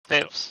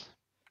Civs?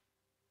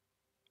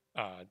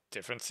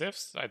 Different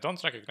civs? I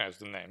don't recognize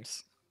the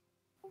names.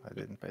 I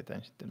didn't pay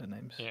attention to the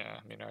names. Yeah,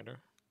 me neither.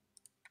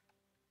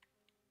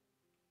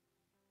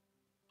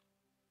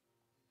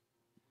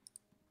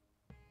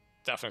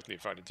 Definitely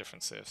very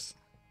different civs.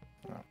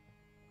 Oh.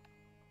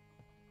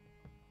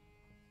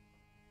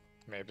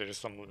 Maybe there's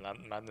some Land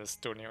Madness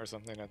tourney or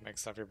something that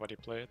makes everybody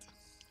play it.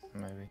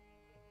 Maybe.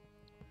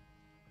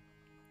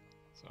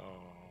 So,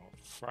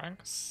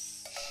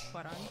 Franks.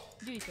 Parancs,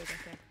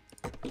 gyűjtögetek.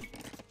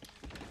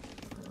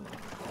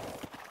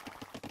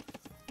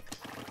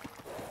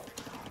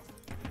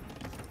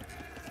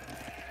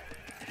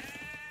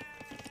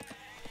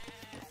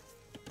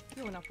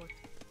 Jó napot!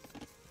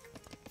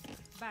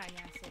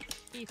 Bányászok,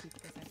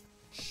 építkezek.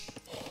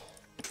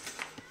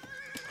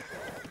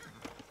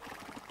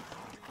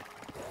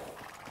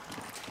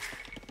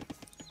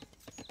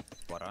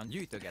 Parancs,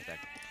 gyűjtögetek,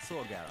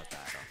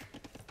 szolgálatára.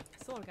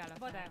 Szolgálat,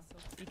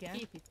 vadászok. Igen,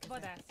 építkezek.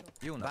 Vadászok.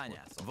 Jó napot,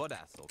 bányászok,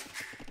 vadászok.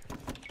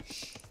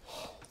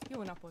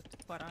 Jó napot,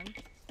 parancs.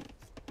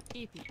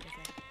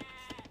 Építkezek.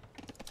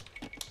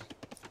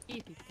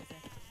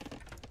 Építkezek.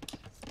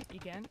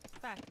 Igen,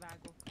 fát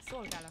vágok.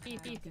 Szolgálat,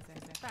 építkezek.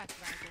 Fát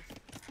vágok.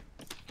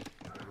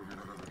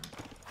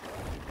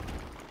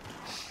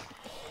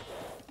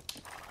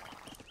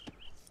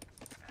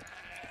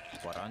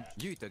 Parancs,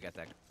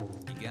 gyűjtögetek.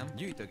 Igen, Oh,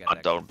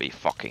 gyűjtögetek. don't be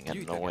fucking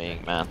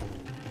annoying, man.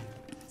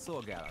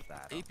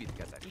 Szolgálatára.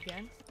 Építkezek.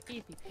 Igen,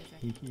 építkezek.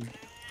 Hihi.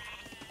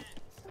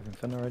 Having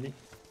fun already?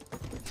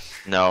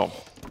 No.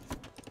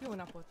 Jó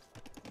napot,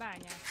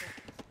 bányászok.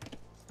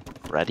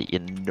 Ready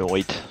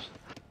annoyed.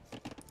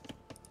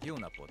 Jó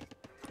napot.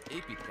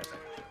 Építkezek.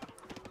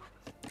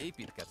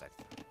 Építkezek.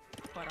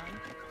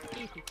 Parancs,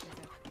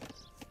 építkezek.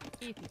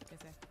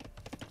 Építkezek.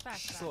 Fát vágok.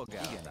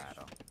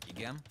 Szolgálatára.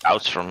 Igen.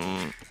 Outs from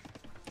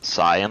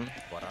Cyan.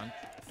 Parancs,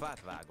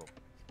 fát vágok.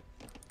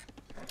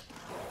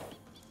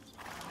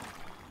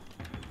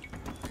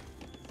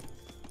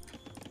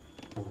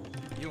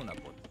 Jó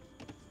napot.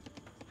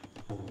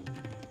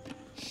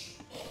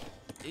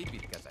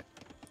 Építkezek.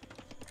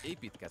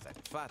 Építkezek.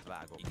 Fát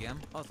vágok. Igen,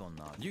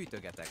 azonnal.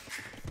 Gyűjtögetek.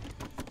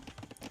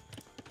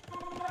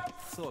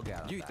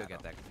 Szolgálatára.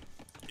 Gyűjtögetek.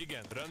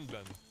 Igen,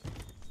 rendben.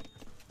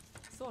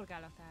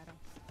 Szolgálatára.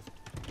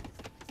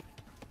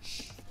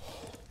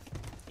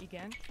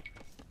 Igen.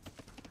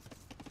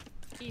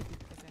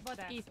 Építkezek.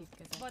 Vadászok.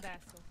 Építkezek.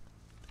 Vadászok.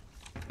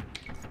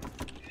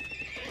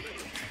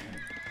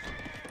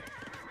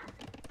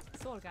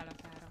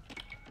 Szolgálatára.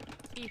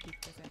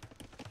 Építkezek.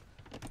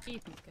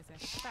 Építkezek.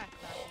 Fát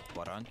vágok.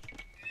 Parancs.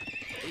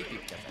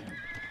 Építkezek.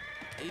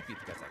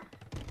 Építkezek.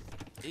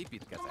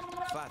 Építkezek.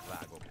 Fát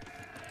vágok.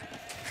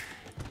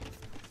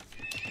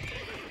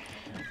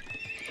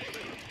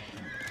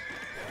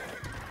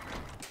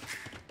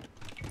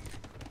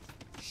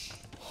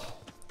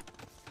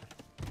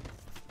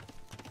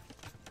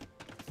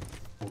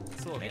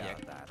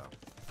 Szolgálatára.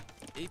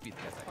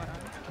 Építkezek.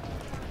 Parancs.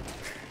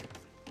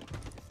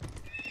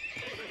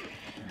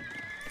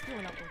 Jó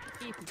napot,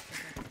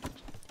 építkezek.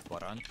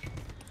 Parancs.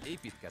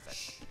 Építkezek.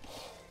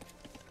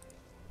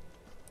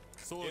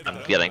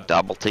 I'm getting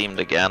double teamed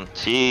again.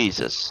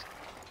 Jesus.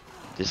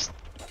 This.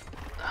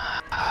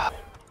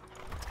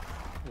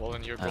 Wall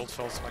in your gold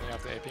falls when you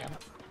have the APM.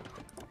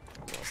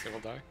 Or else they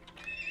will die.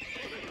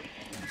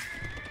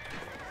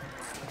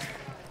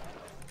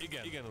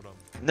 Igen, igen, uram.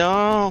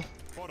 No.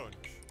 Parancs.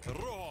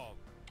 Roham.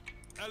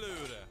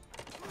 Előre.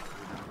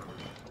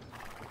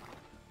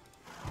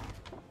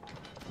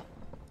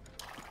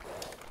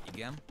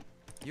 Igen.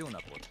 Jó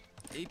napot.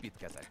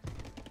 Építkezek.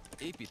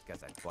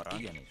 Építkezek. Parancs.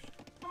 Igenis.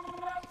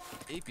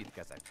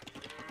 Építkezek.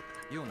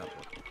 Jó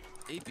napot.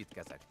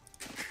 Építkezek.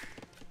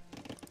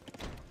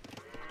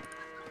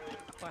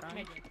 Parancs.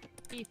 Megyek.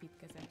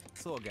 Építkezek.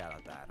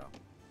 Szolgálatára.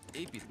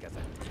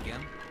 Építkezek.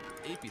 Igen.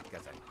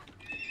 Építkezek.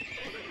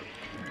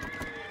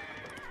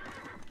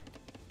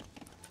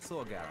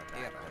 Szolgálatára.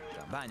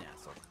 Értettem.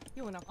 Bányászok.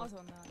 Jó napot.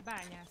 Azonnal.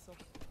 Bányászok.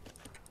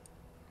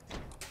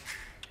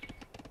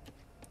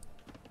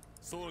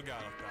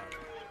 Szolgálatára.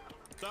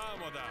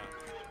 Támadás.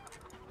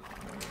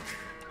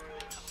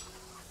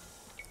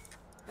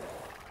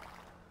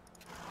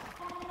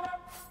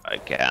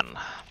 Again.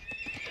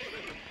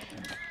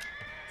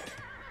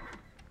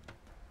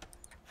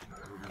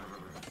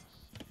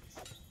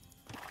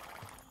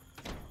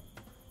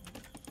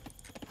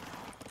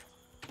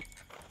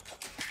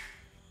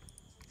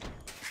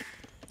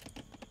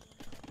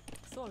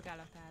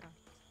 Szolgálatára.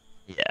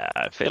 Yeah,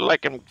 I feel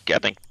like I'm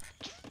getting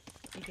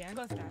Igen,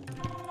 gazdák.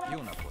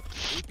 Jó napot.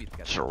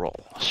 Építkezek.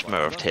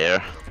 smurfed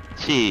here.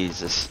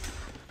 Jesus.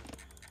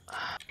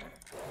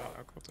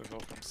 I got to go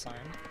from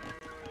Cyan.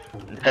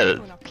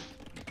 Jó napot.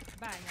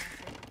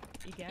 Bányászok.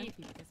 Igen,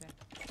 építkezek.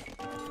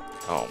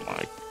 Oh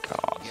my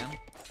god. Igen.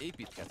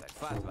 Építkezek.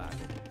 Fát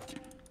vágok.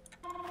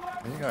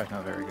 You guys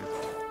not very good.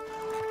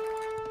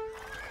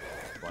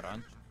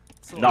 Parancs.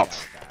 Not.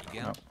 Szolgálatára.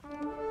 Igen.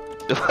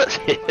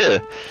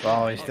 Yeah.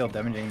 Well, he's still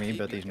damaging me,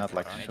 but he's not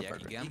like Parancs. super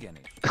good. Igen.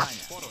 Igenis.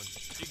 Bányászok.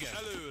 Parancs. Igen.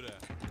 Előre.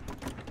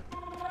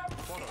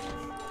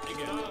 Parancs.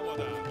 Igen.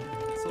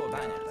 Támadás.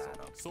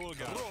 Szolgálatára.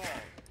 Szolgálat.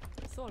 Roham.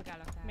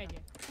 Szolgálatára.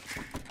 Megyek.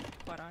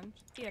 Parancs.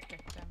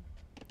 Értettem.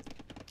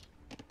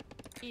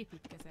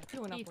 Építkezet.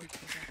 Jó napot.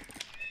 Építkezet.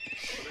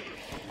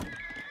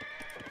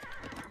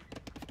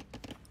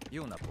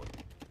 Jó napot.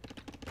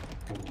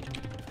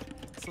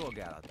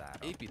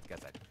 Szolgálatára.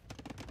 Építkezek.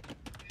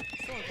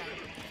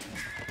 Szolgálatára.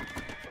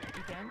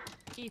 Igen.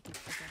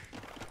 Építkezet.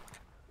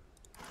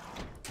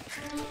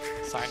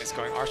 Sign is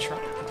going archer.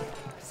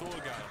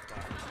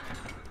 Szolgálatára.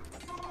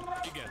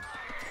 Igen.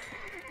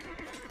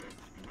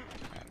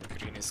 And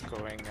green is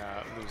going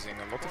losing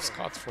a lot of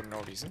scots for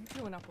no reason.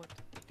 Jó napot.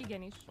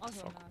 Igenis. Fuck,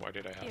 Azonnal. why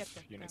did I have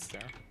Értettem. units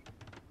there?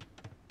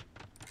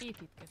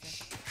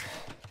 Építkezet.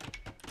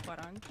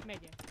 Parancs.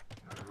 Megyek.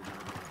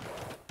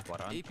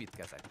 Parancs.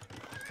 Építkezek.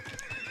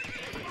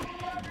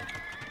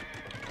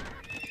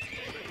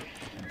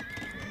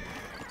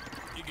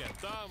 Igen,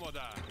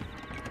 támadás.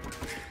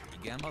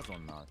 Igen,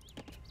 azonnal.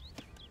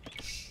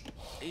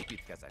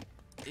 Építkezek.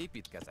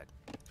 Építkezek.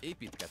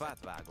 Építkezek. Fát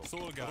vágok.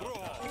 Szolgálatára.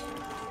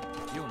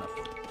 Roham. Jó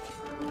napot.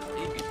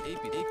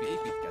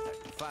 Építkezek.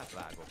 Fát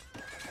vágok.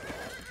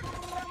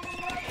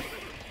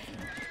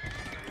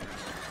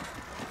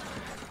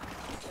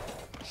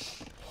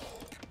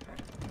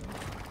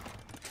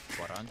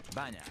 Parancs.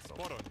 Bányászok.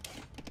 Parancs.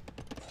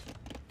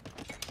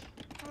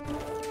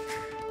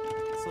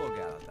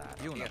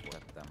 Szolgálatára. Jó napot.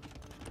 Értettem.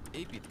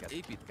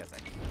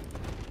 Építkezek.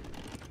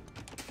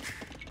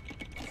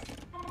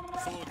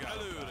 Szolgálat.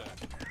 Előre.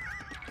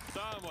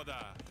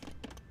 Támadás.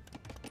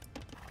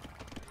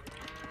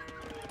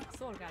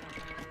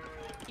 Szolgálatára.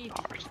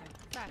 Építkezet.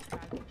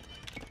 Fátvágó.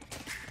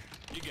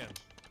 Igen.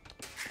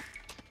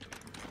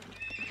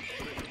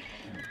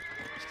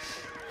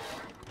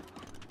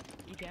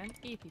 Igen.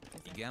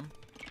 Építkezet. Igen.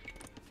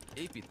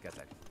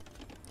 Építkezek.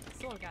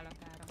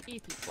 Szolgálatára.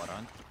 Építkezet.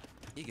 Parancs.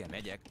 Igen,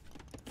 megyek.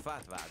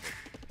 Fát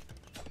vágok.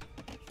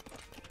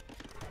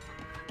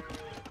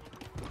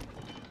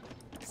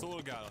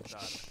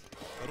 Szolgálatára.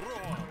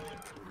 Roham.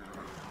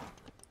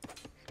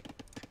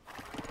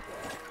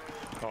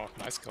 Oh,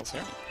 nice kills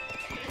here.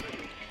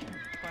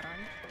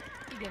 Parancs.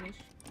 Igenis.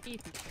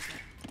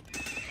 Építkezet.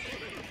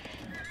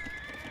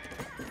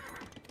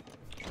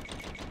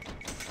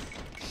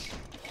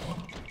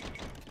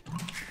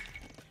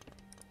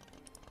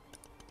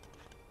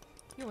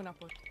 Jó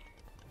napot.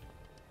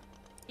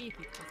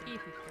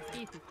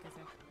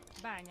 Építkezet.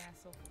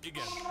 Bányászok.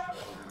 Igen.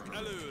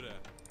 Előre.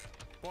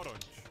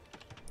 Parancs.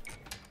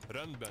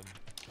 Rendben.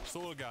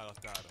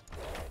 Szolgálatára.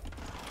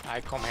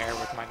 I come here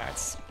with my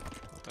knights.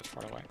 Not that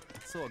far away.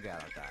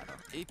 Szolgálatára.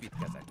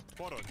 Építkezek.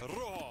 Parancs.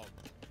 Roham.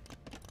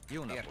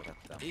 Jó napot.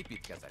 Értettem.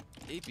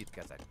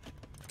 Építkezek.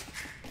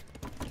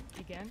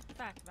 Igen.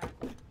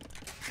 Fátvágó.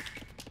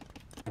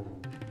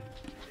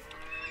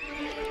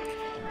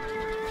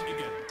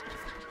 Igen.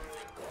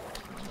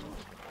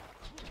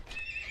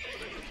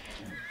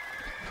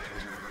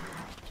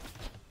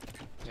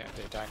 Yeah,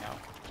 they die now.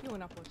 Jó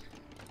napot.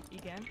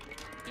 Igen.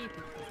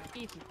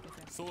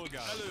 Építkezet.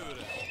 Szolgálat.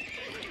 Előre.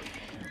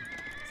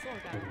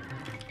 Szolgálat.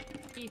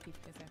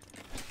 Építkezet.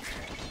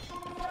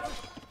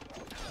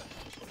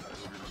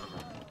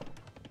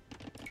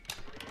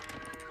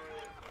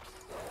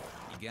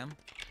 Igen.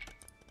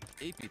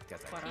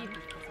 Építkezek. Parancs.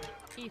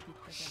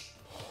 Építkezet.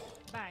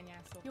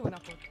 Bányászok. Jó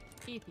napot.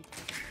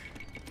 Építkezet.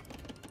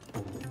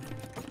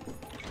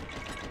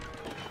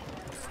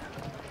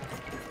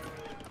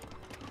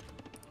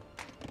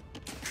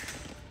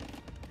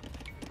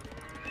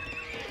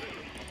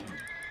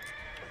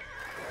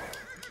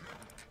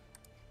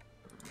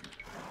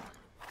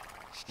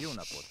 Jó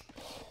napot.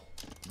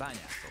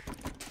 Bányászok.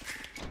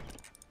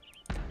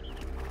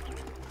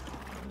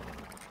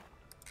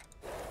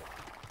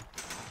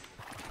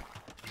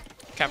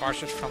 Cav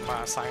archers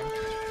from sign.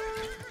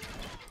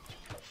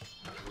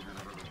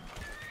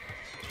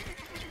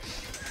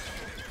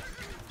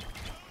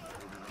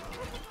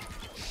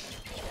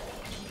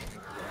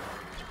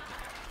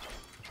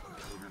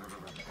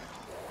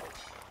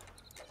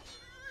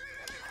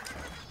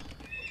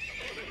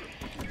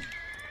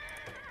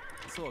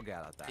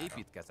 Szolgálatára.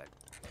 Építkezek.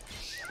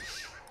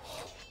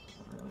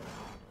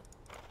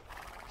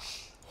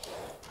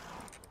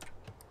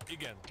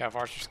 Igen. Cav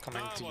archers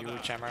coming to you,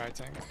 Jammer, I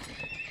think.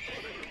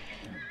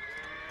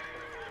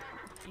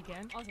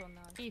 Igen.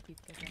 Azonnal.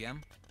 Építkezet.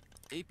 Igen.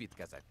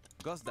 Építkezek.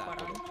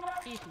 Gazdálkodok.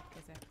 Parancs.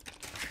 Építkezet.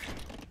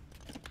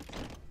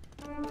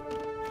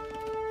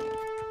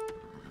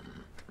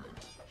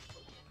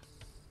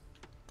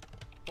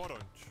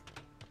 Parancs.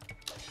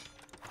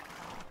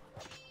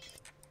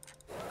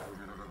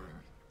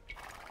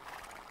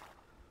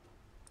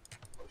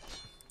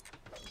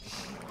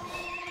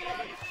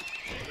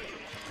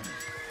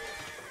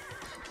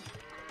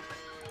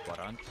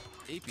 Parancs.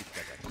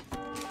 Építkezek.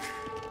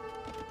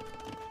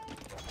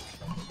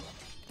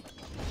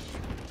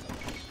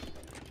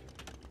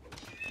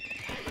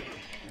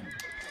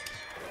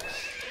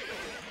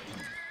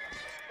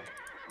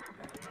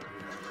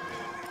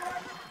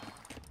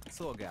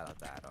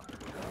 Szolgálatára.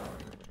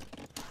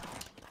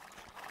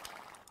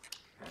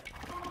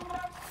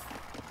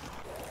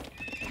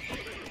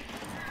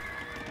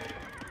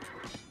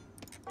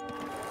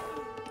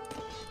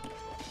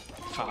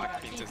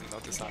 Fuck, itt doesn't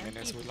notice I'm in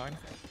his wood line.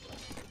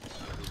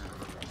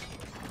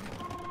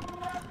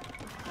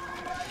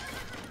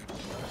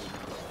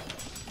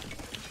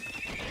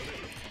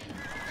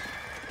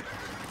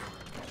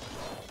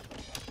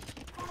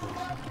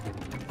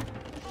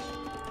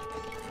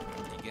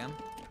 Igen.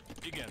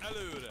 Igen,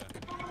 előre!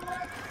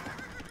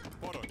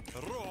 Parancs,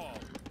 roham!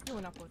 Jó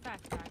napot,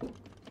 átvágok.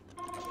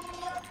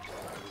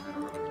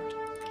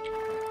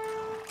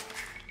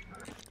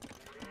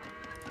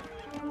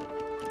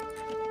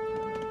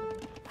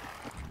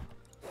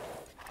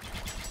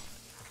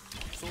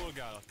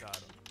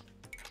 Szolgálatára!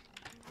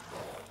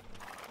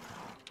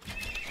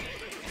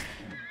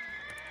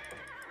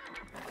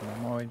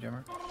 Mooi,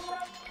 jammer.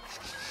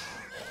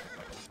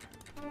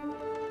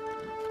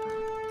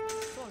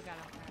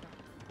 Szolgálatára.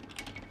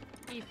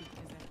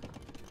 Építkezek.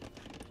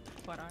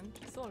 Parancs,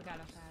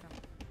 szolgálatára.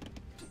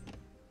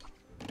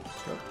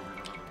 Jó.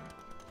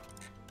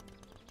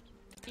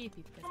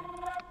 Építkezek.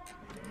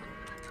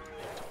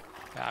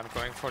 Yeah, I'm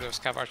going for those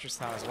cav archers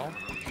now as well.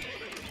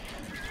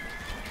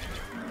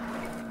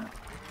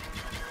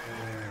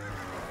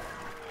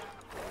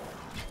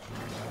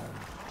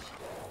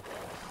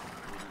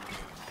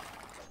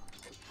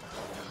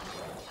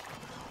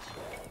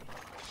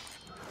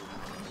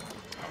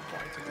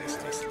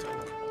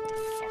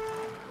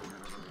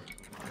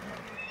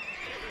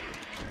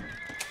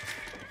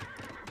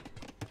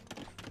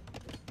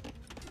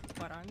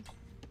 Parancs.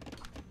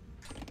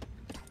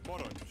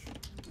 Parancs!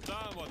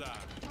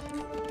 Támadás!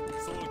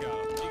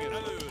 Szolgálat! Igen,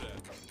 előre!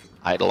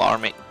 Idle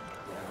army.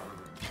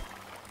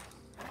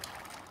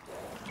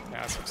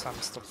 Yeah, so Sam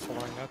stopped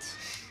following that.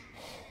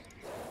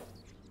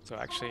 So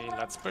actually,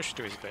 let's push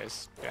to his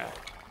base. Yeah,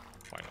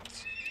 why not?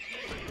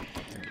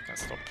 I think he can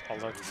stop all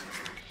that.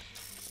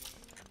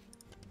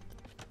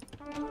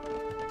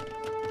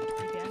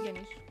 Igen,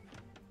 igenis.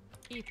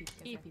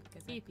 Építkezek.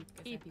 Építkezek.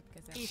 Építkezek.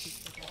 Építkezek.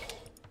 Építkezek.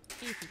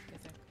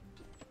 Építkezek.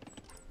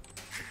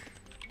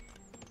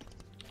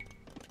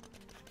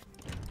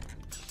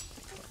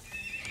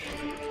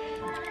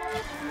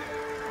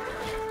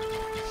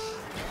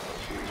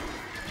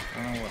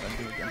 I don't know what I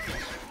do against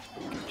this.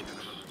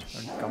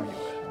 Or come you.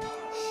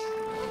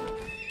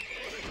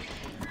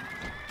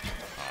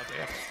 They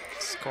have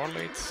score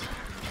leads.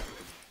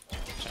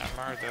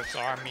 Jammer, that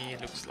army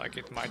looks like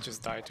it might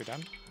just die to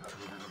them.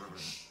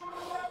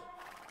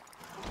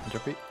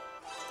 Entropy.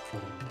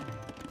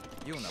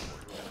 Jó napot.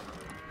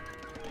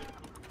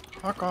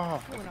 Fuck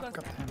off! Jó napot.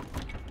 Got him.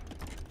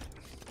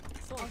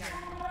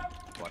 Szolgálatára.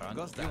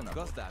 Parancs. Jó napot.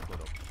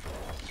 Gazdálkodok.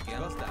 Igen.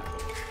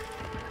 Gazdálkodok.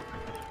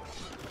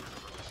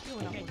 Jó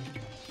napot.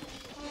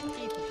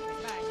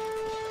 Építkezek. Bányák.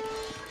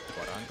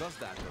 Parancs.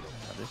 Gazdálkodok.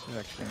 This is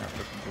actually not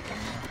looking good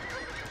anymore.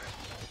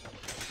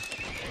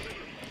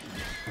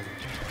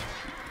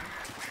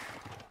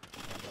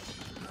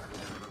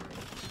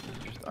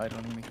 Just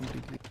idling me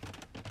completely.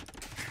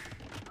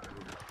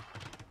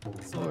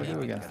 What do I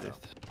do against this?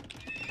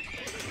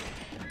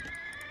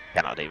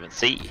 Cannot even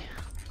see.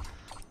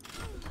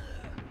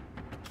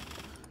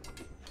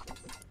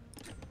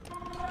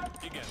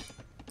 Igen,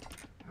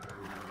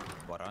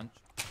 Parancs.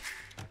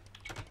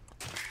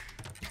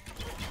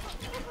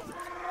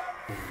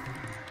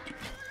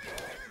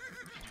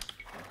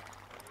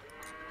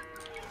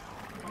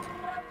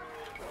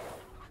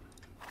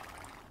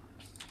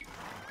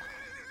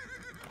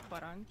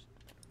 Parancs.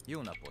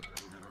 Jó napot.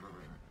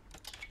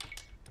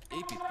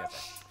 Építkezek.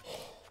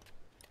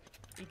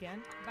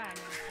 Igen,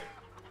 bányászok.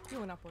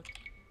 Jó napot.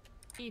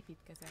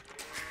 Építkezek.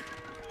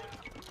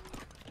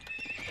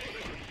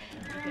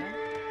 Igen.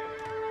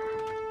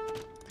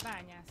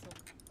 Bányászok.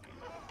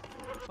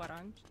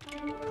 Parancs.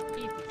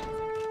 Építkezek.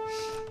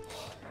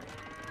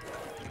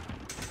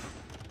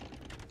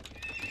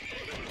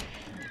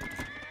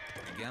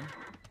 Igen.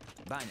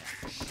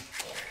 Bányászok.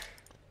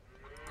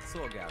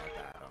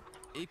 Szolgálatára.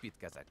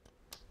 Építkezek.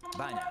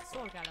 Bányászok.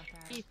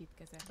 Szolgálatára.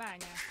 Építkezek.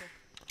 Bányászok.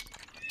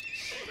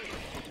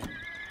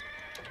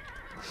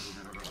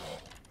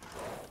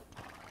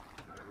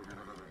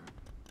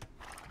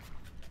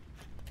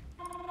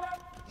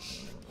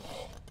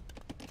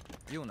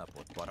 Jó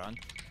napot, parancs.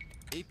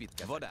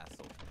 Építkezek.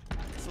 Vadászok.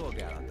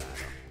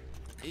 Szolgálatára.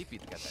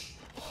 Építkezek.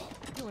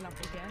 Jó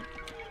napot. Igen.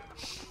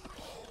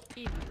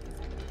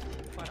 Építkezek.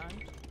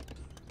 Parancs.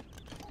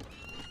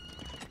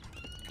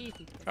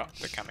 Építkezek. Oh,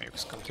 the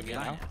Kameyuks come to me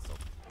now. Bányászok.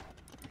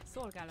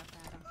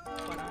 Szolgálatára.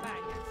 Parancs.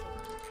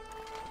 Bányászok.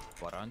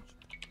 Parancs.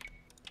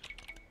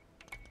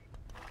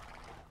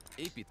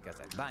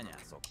 Építkezek.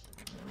 Bányászok.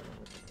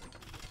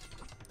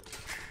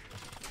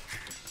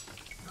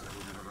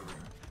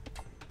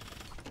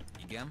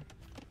 Igen.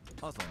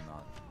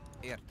 Azonnal.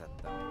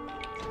 Értettem.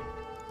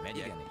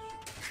 Megyek? Igenis.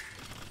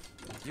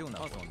 Jó nap.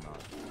 Azonnal.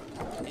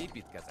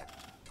 Építkezek.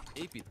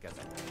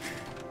 Építkezek.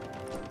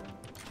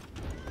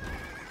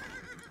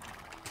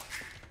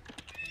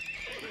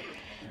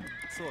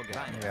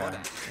 Szolgálj. Yeah,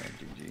 Vadász. yeah,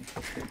 GG.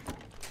 Score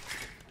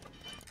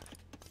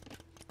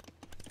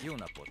Jó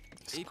napot.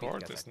 does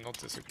Építkezek. not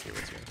disagree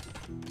with you.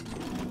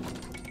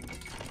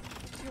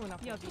 Jó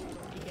napot. Javító.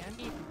 Igen.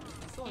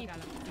 Építkezek.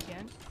 Szolgálat.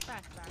 Igen.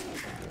 Fátvágó.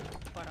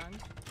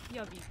 Parancs.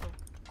 Javítok.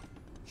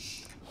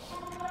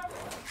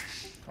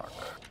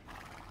 Fuck.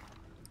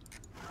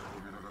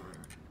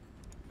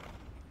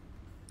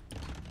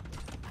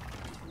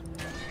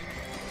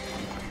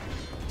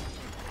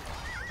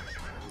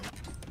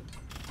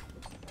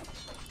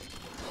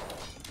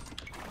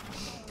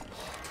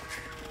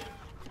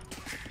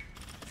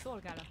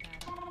 Szolgálatára.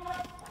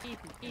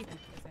 Építkezek.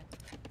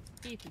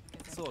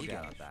 Építkezek.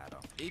 Szolgálatára.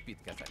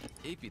 Építkezek.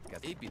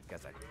 Építkezek.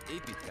 Építkezek.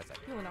 Építkezek.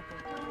 Jó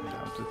napot.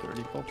 Down to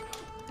 30 pop.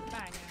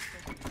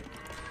 Bányászok.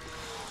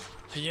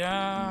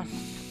 Ja.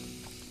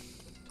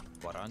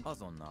 Parancs.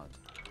 Azonnal.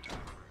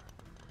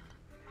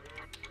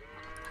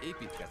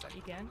 Építkezek.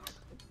 Igen.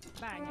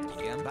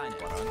 Bányászok. Igen, bány.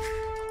 Parancs.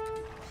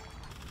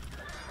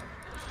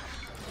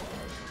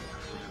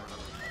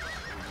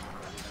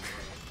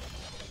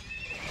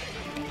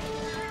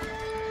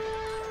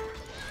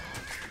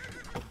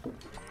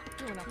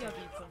 Jó nap.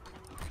 Javítok.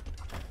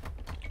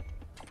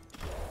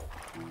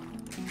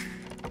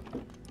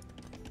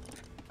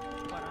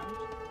 Parancs.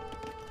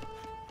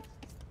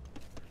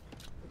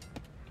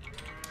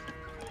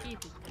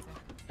 Építkezek.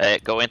 Hey,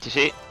 go into C.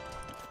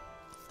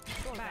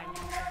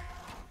 Bányászok.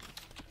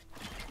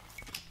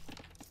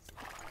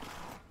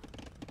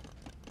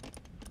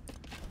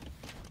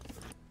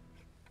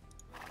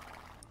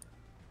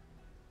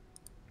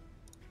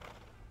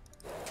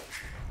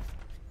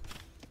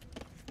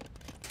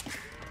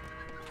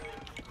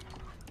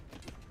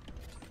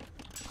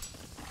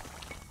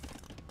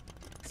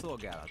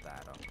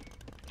 Szolgálatára.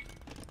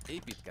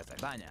 Építkezek.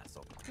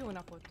 Bányászok. Jó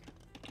napot.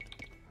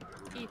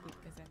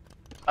 Építkezek.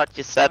 Thought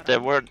you said they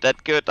weren't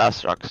that good,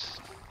 Asrox.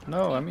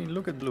 No, I mean,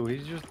 look at Blue.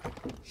 He's just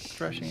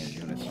trashing his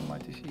units on my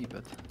TC,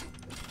 but...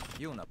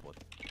 Jó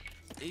napot.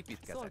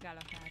 Építkezek.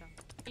 Szolgálatára.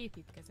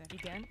 Építkezek.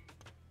 Igen.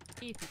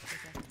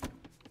 Építkezek.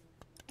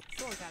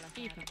 Szolgálatára.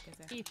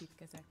 Építkezek.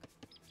 Építkezek.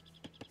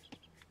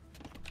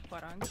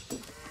 Parancs.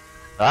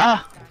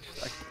 Ah!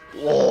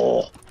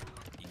 Oh!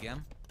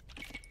 Igen.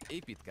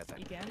 Építkezek.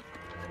 Igen.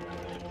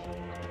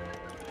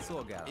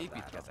 Szolgálatára.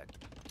 Építkezek.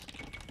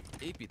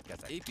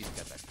 Építkezek.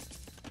 Építkezek.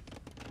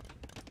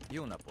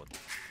 Jó napot.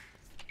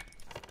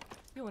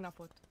 Jó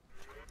napot.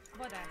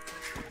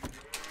 Vadászok.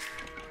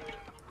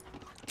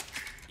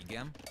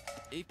 Igen.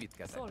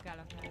 Építkezek.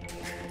 Szolgálatára.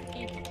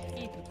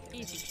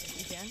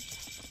 Építkezek. Igen.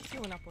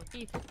 Jó napot.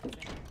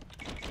 Építkezek.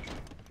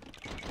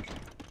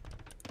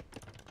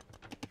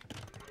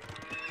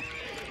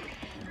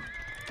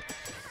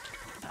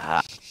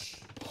 Ah.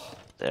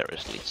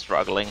 Seriously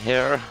struggling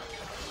here.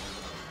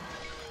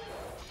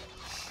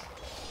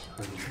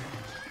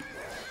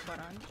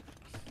 Parancs.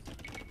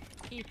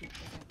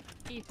 Építkezek.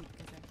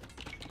 Építkezek.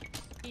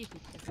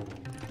 Építkezek.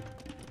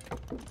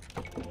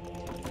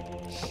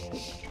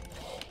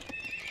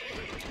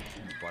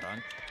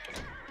 Parancs.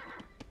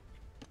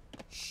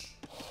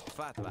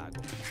 Fát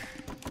vágok.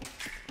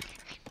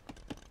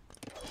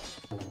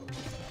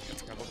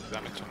 It's got a lot of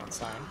damage on that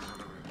side.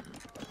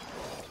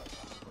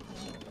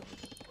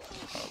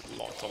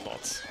 A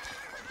lot.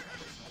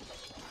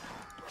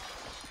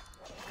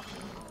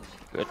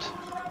 Good.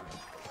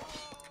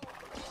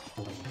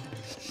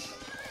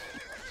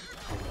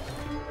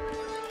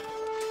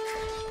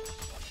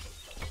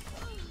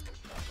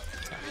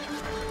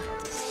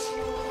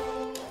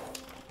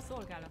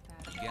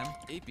 Szolgálatára. Igen.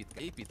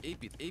 Építkezek.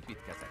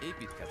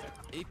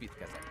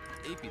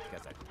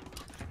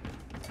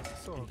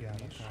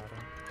 Szolgálatára.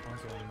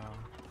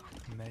 Azonnal.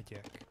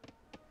 Megyek.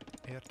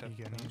 Értettem.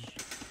 Igenis.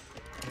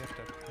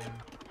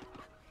 Értettem.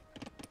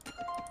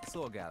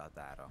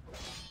 Szolgálatára.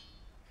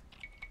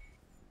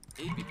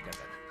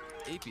 Építkezek.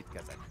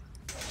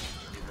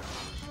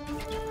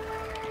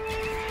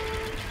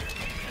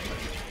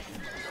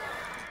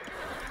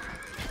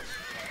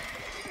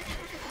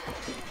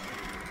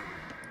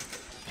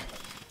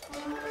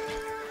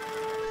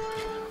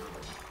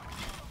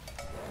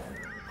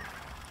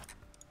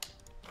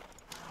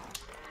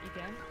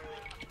 Igen.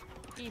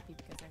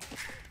 Építkezek.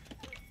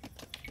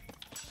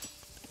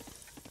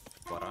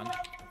 Parancs.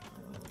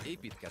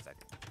 Építkezek.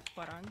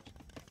 Parancs.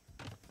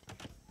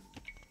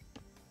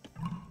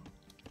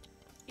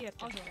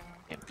 Azonnal.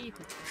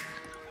 Építkezek.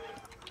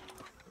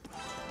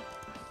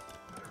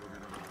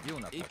 Jó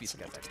nap.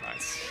 Építkezek.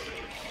 Nice.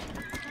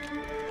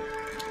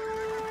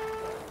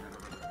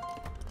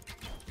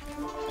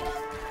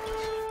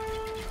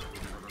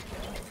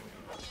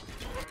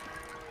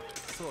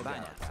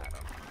 Szolgálatára.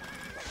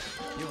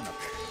 Jó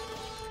napot.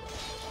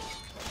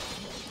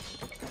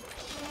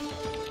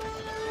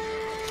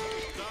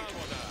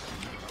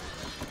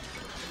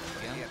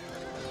 Igen.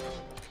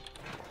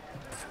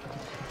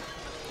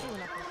 Jó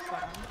napot,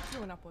 parancs.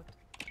 Jó napot.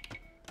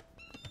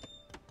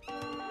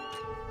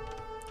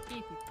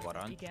 Építkezek.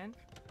 Parancs. Igen.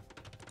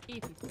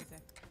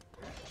 Építkezek.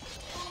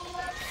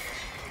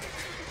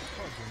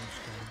 Adjon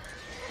Isten.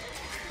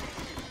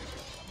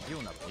 Jó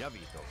nap.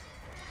 Javítok.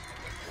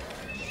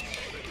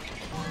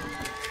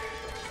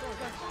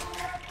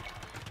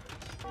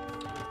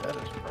 That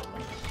is a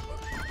problem.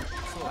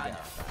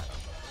 Szolgálatára.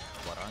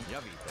 Parancs.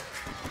 Javítok.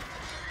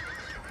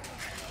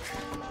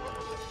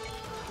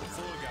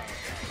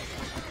 Szolgálatára.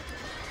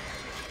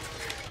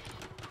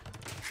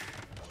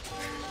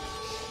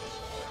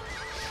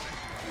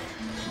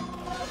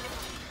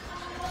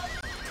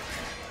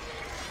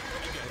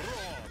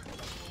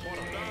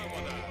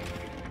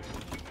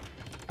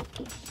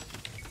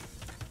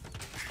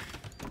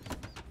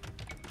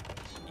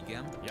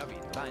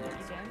 Javít, bányászok.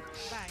 Igen.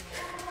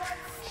 Bányászok.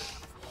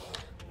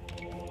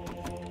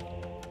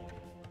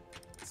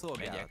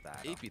 Szolgálatára.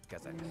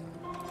 Építkezek.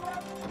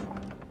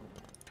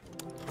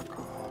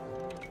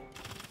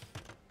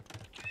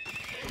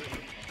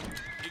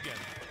 Igen.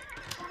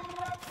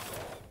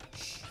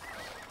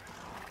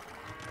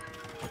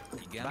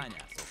 Igen.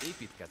 Bányászok.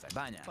 Építkezek.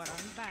 Bányászok.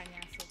 Parancs.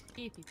 Bányászok.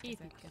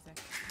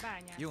 Építkezek.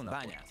 Bányászok. Jó nap.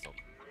 Bányászok.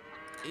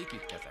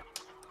 Építkezek.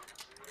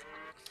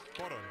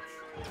 Parancs.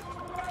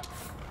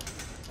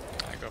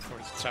 I go for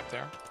the trap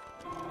there.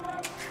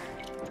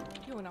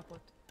 Jó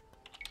napot.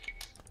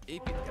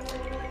 Építkezek.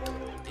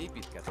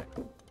 Építkezek.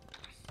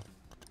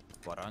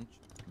 Parancs.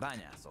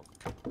 Bányászok.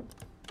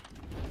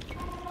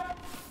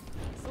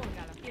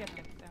 Szolgálat.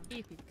 Értettem.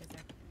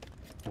 Építkezek.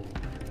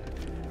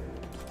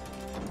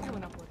 Jó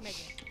napot.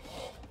 Megyek.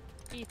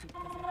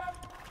 Építkezek.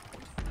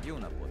 Jó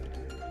napot.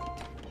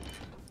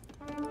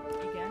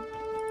 Igen.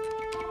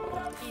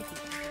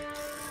 Építkezek.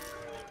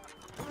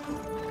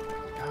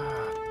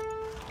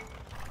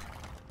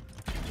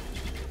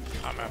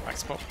 I'm at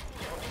max pop.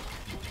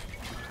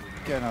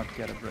 Cannot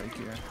get a break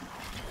here.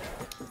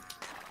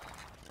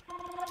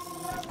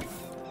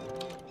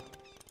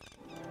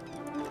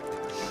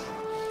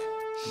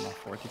 I'm on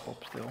 40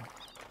 pop still.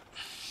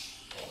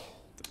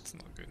 That's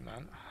not good,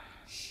 man.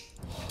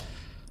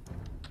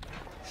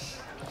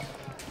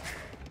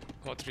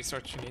 What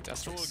research you need,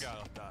 Asterix?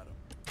 Szolgálatára.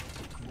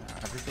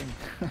 Yeah, everything.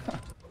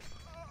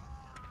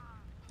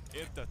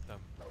 Értettem.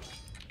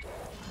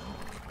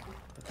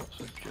 But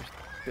also just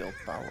build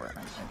power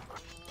and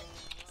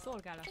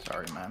Szolgálat.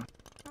 sorry man.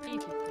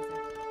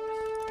 Építkezek.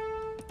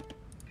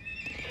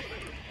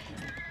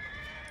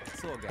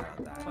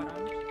 Szolgálatára.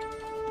 Parancs.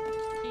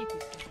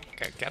 Építkezek.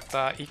 Okay, get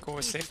the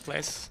eco safe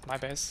place, my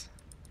base.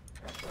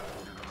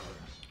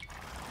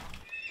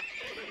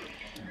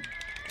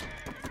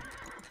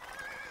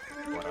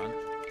 Parancs.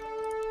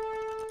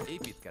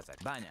 Építkezek.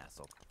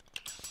 Bányászok.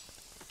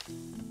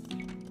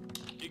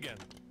 Igen.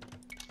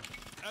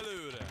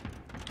 Előre.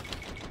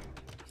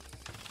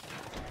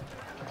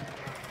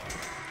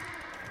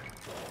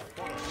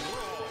 Parancs.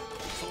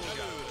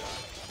 Előre.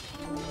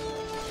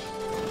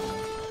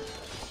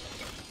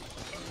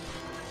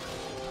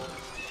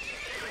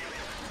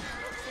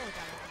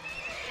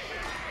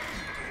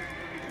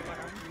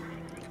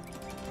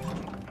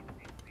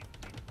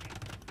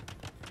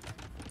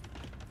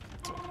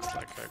 So it looks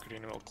like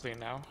green will clean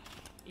now.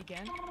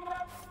 Igen.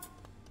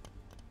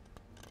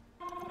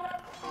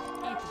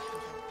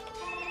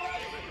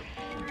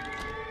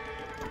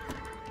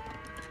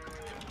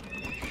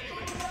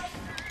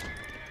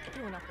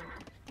 Jó napot.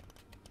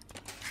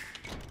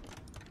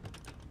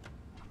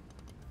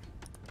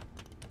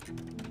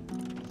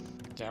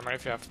 Jammer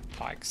if you have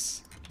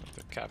pikes.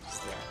 The cap is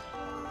there.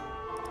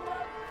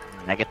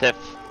 Negative.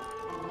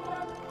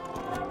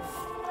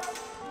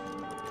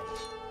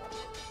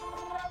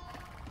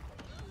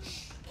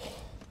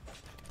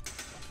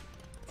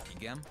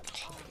 Igen.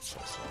 Oh, that's so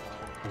slow.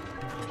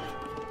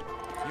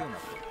 Jó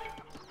napot.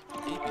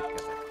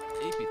 Építkezek.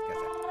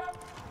 Építkezek.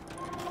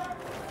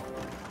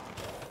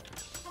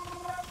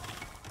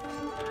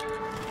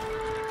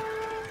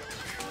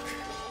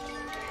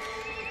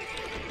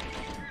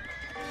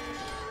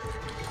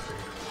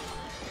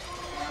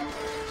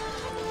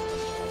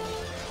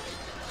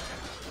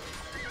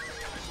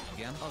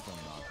 Igen,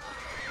 azonnal.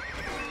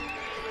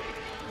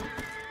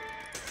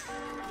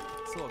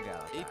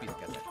 Szolgálat.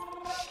 Építkezek.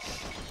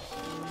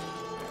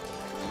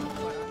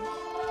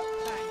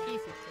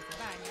 Építkezek.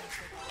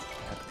 Bányászok.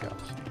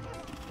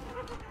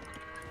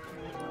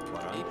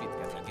 Parancs.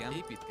 Építkezek. Igen,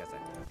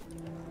 építkezek.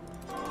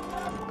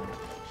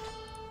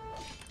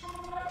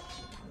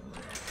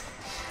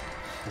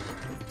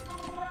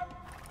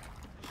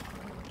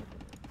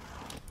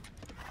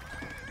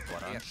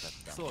 Parancs.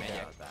 Értettem.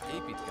 Szolgálatát.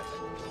 Építkezek.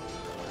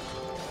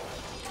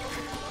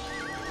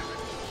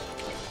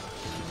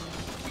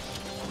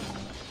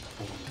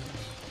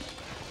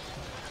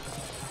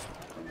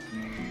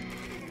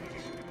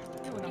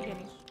 Jó napot.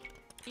 Igenis.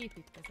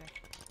 Építkezek.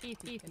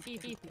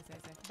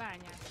 Építkezek.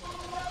 Bányászok.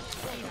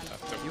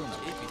 Szolgálat. Jó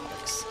nap,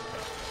 építkezek.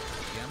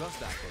 Igen,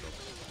 gazdálkodok.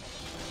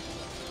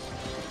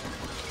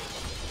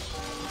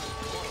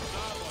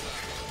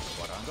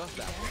 Parancs,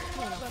 gazdálkodok.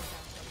 Jó napot.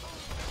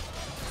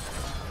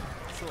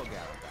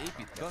 Szolgálat,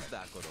 épít,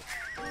 gazdálkodok.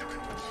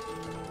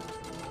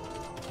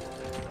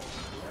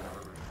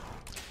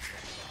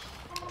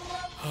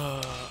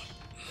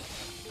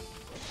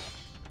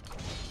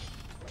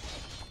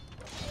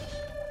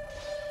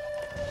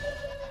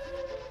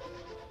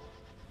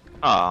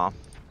 Ah,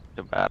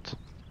 too bad.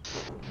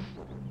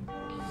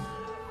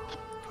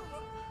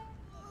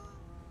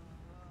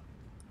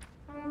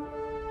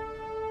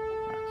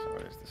 So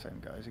it's the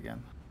same guys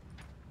again.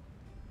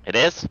 It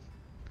is?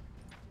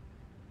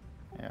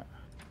 Yeah.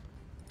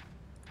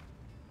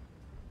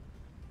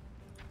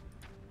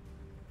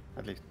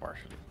 At least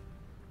partially.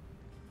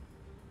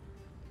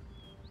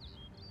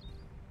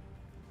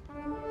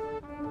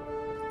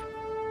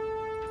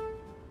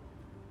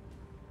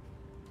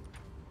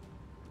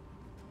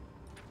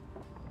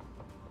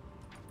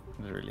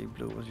 Really,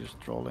 blue was just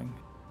trolling.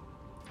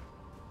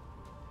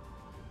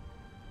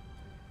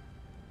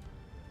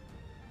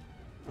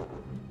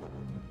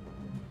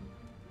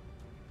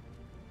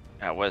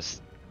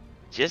 was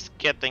just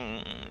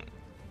getting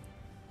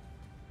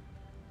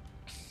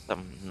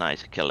some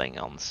nice killing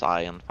on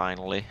Scion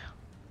finally.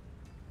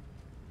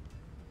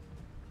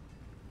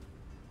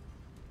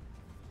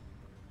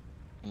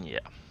 Yeah,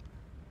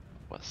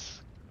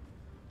 was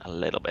a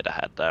little bit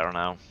ahead there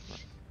now.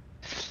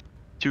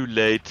 Too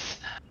late.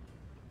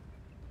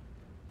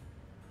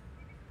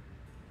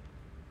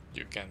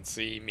 You can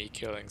see me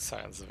killing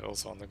Scion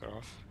civils on the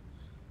graph.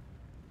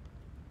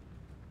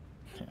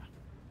 Yeah.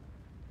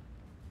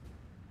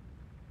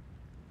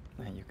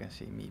 And you can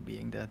see me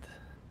being dead.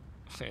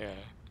 Yeah.